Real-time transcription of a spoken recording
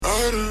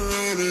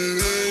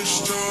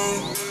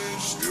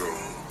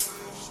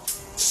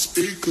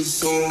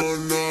Speakers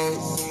on up.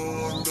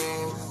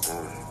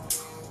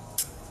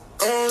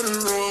 I done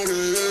run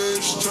it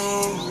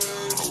H-Town.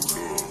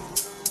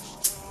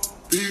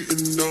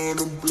 Beating on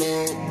the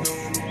block.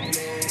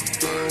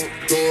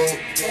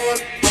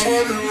 I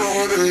done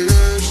run it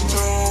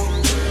H-Town.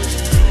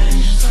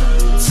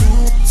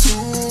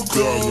 Two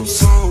clubs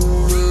on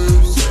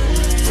this.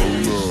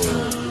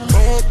 I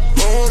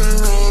done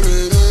run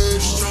it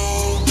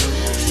H-Town.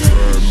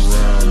 Riding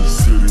around the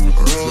city with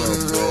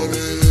the top off.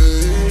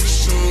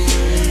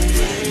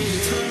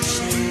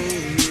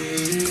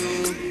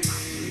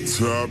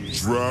 Top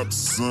drop,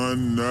 sun,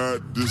 not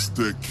this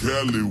that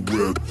Cali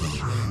weather.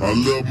 I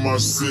love my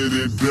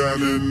city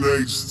down in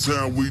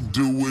H-Town, we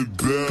do it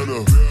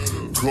better.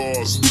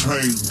 Cars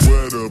paint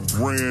wetter,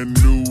 brand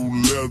new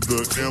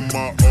leather. And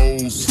my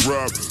old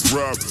drop,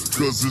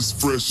 cause it's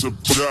fresh up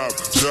chop.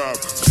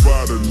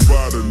 By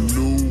the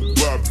new,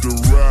 bop the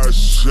ride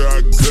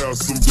shot, down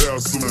some.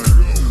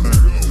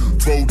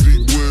 4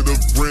 deep with her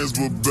friends,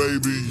 but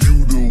baby, you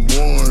the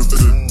one for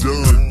the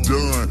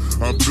done.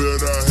 I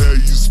bet I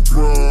had you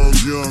sprung,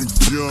 young,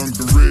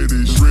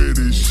 ready.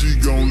 She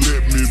gon'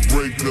 let me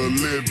break her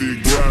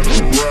levy.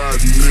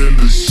 Riding in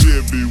the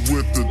Chevy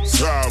with the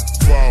top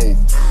off.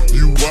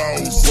 You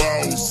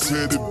boss,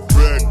 headed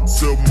back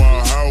to my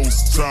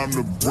house, time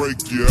to break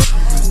ya.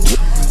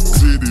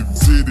 City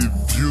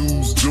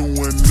views,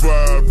 doing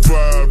 5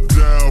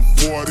 down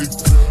 40.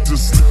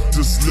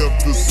 Just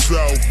left the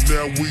south,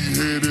 now we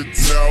headed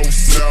south.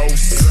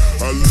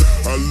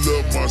 I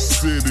love my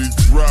city,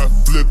 dry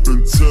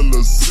flipping till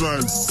the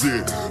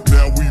sunset.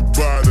 Now we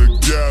by the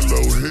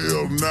gallow,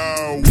 hell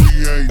nah, we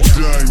ain't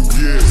done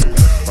yet.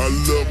 I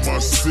love my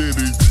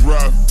city,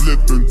 dry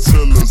flipping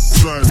till the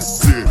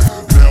sunset.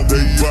 Now we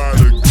by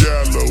the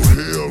gallow,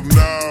 hell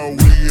nah,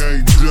 we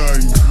ain't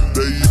done yet.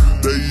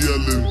 They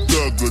yelling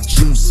thugger,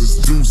 juices,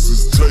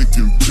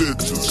 taking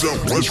pictures.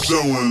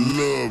 Showing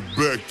love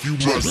back, you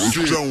my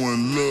city.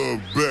 Showing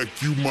love back,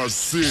 you my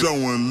city.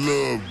 Showing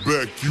love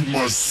back, you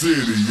my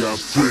city. I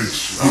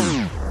preach.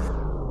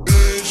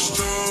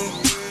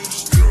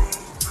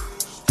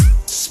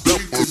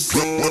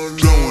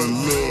 Showing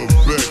love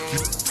back, you.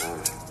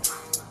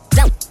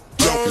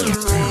 Showing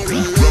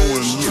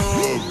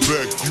love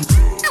back, you.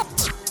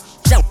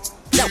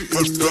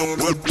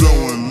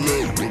 Showing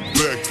love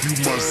back, you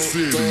my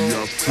city. I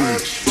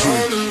preach.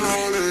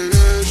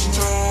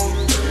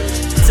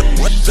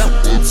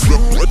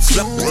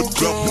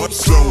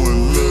 Showing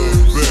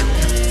love back,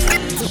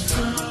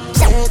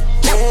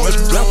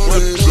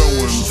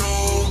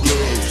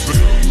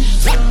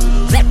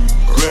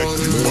 back,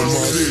 you my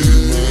city.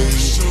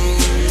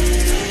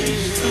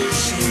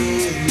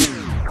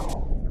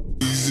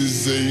 This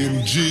is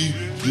AMG,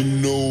 you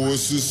know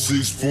it's a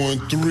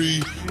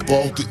 6.3.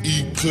 Bought the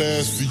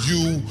E-Class for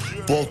you,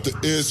 bought the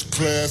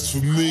S-Class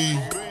for me.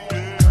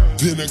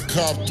 Then I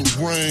copped the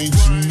Range,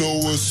 you know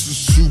it's a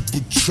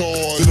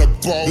supercharged. Then I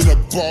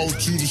bought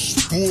you the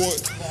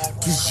Sport,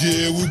 cause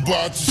yeah, we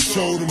bout to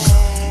show them.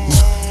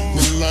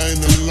 The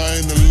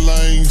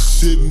lane,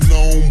 sitting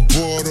on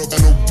butter.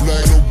 No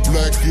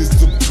black is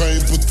the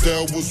paint, but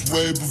that was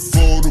way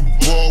before the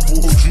bubble.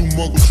 What you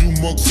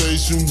muck,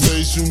 station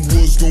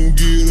was gon'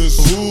 get us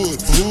hood.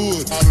 All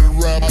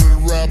the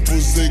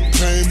rappers, they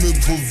came in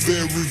for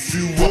very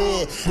few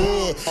hood.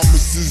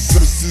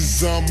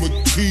 I'ma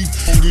keep,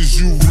 long as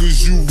you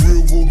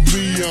real with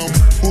me, I'm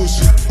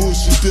pushing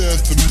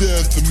death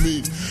to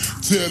me.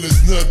 Till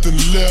there's nothing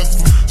left.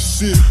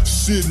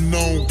 Sitting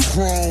on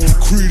chrome.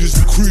 Creed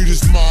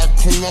my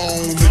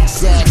cologne.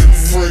 Exotic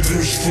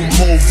fragrance from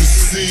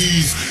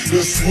overseas.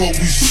 That's what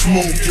we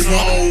smoking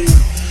on.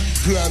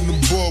 Platinum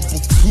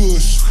bubble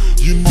kush.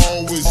 You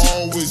know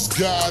always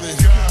got it.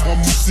 I'm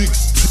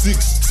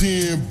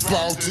 6'10",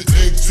 bout to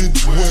exit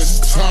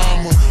West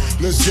Timer.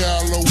 Let's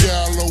gallow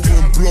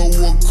and blow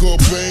a couple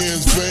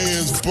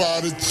bands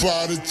by the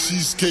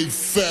Cheesecake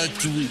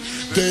Factory.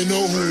 They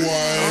know who I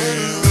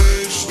am.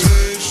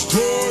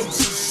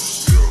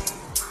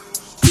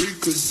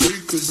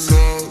 Because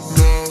no.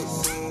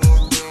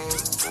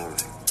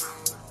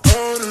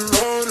 On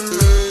the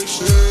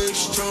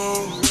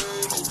H-Town.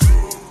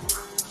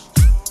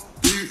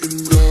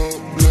 Beating up.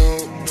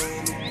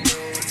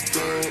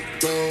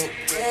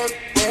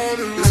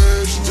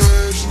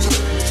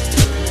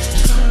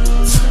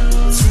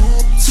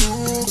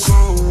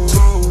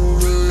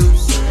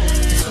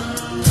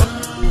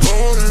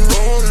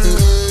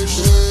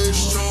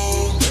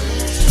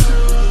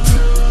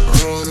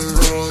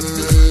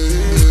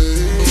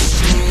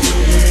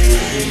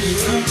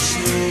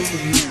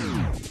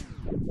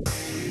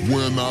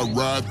 When I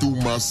ride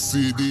through my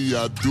city,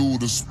 I do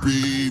the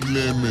speed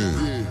limit.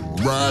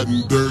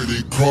 Riding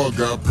dirty, car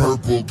got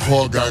purple,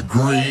 car got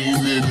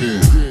green in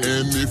it.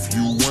 And if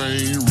you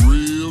ain't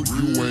real,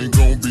 you ain't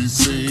gon' be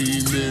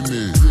seen in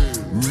it.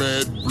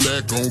 Mad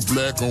black on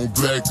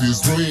black,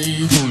 this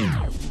mean.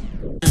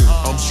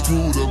 I'm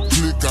screwed up,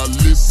 click, I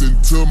listen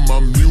to my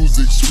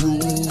music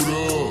screwed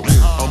up.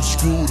 I'm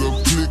screwed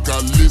up, click, I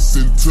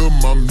listen to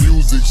my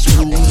music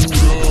screwed up.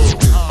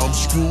 I'm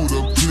screwed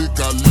up, click,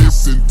 I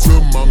listen to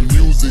my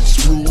music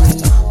screwed.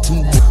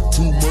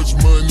 Too much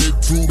money,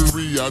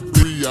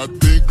 I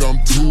think I'm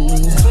too.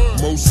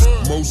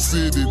 Most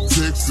City,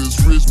 Texas,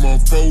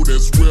 Richmond 4,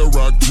 that's where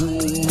I grew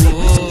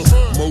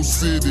up. Most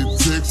City,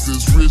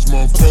 Texas,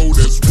 Richmond 4,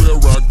 that's where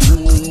I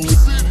grew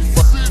up.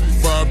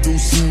 5 do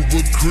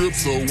super crib,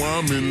 so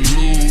I'm in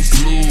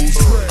lose.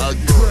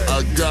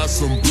 I got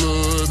some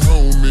blood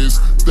homies,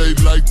 they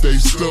like they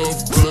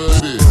stuff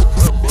blooded.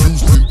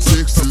 Houston,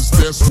 Texas,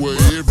 that's where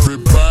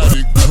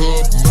everybody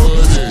cup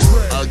muddy.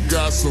 I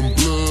got some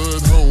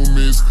blood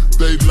homies,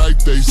 they like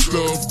they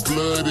stuff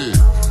blooded.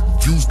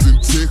 Houston,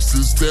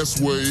 Texas,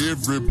 that's where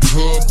every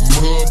pub.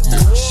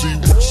 She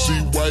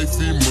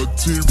wifey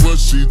material,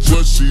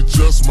 she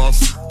just my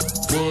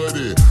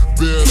buddy.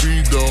 Better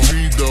read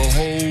the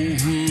whole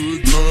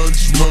hood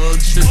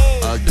lunch.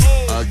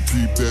 I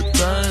keep that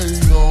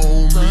thing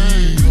on me.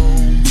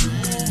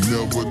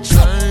 Never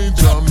change,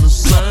 I'm the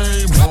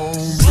same,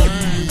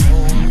 homie.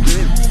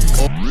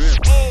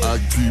 I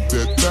keep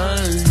that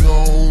thing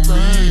on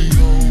me.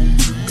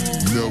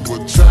 Never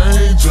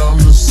change, I'm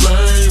the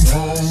same,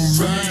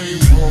 homie.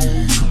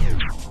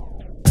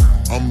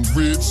 I'm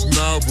rich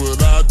now,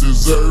 but I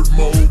deserve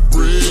more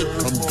bread.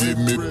 I'm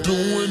getting it,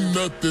 doing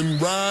nothing,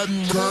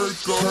 riding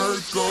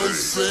Kirko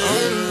said.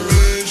 I'm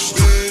rich,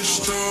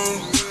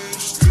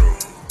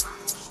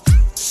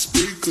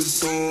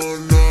 speakers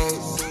on up.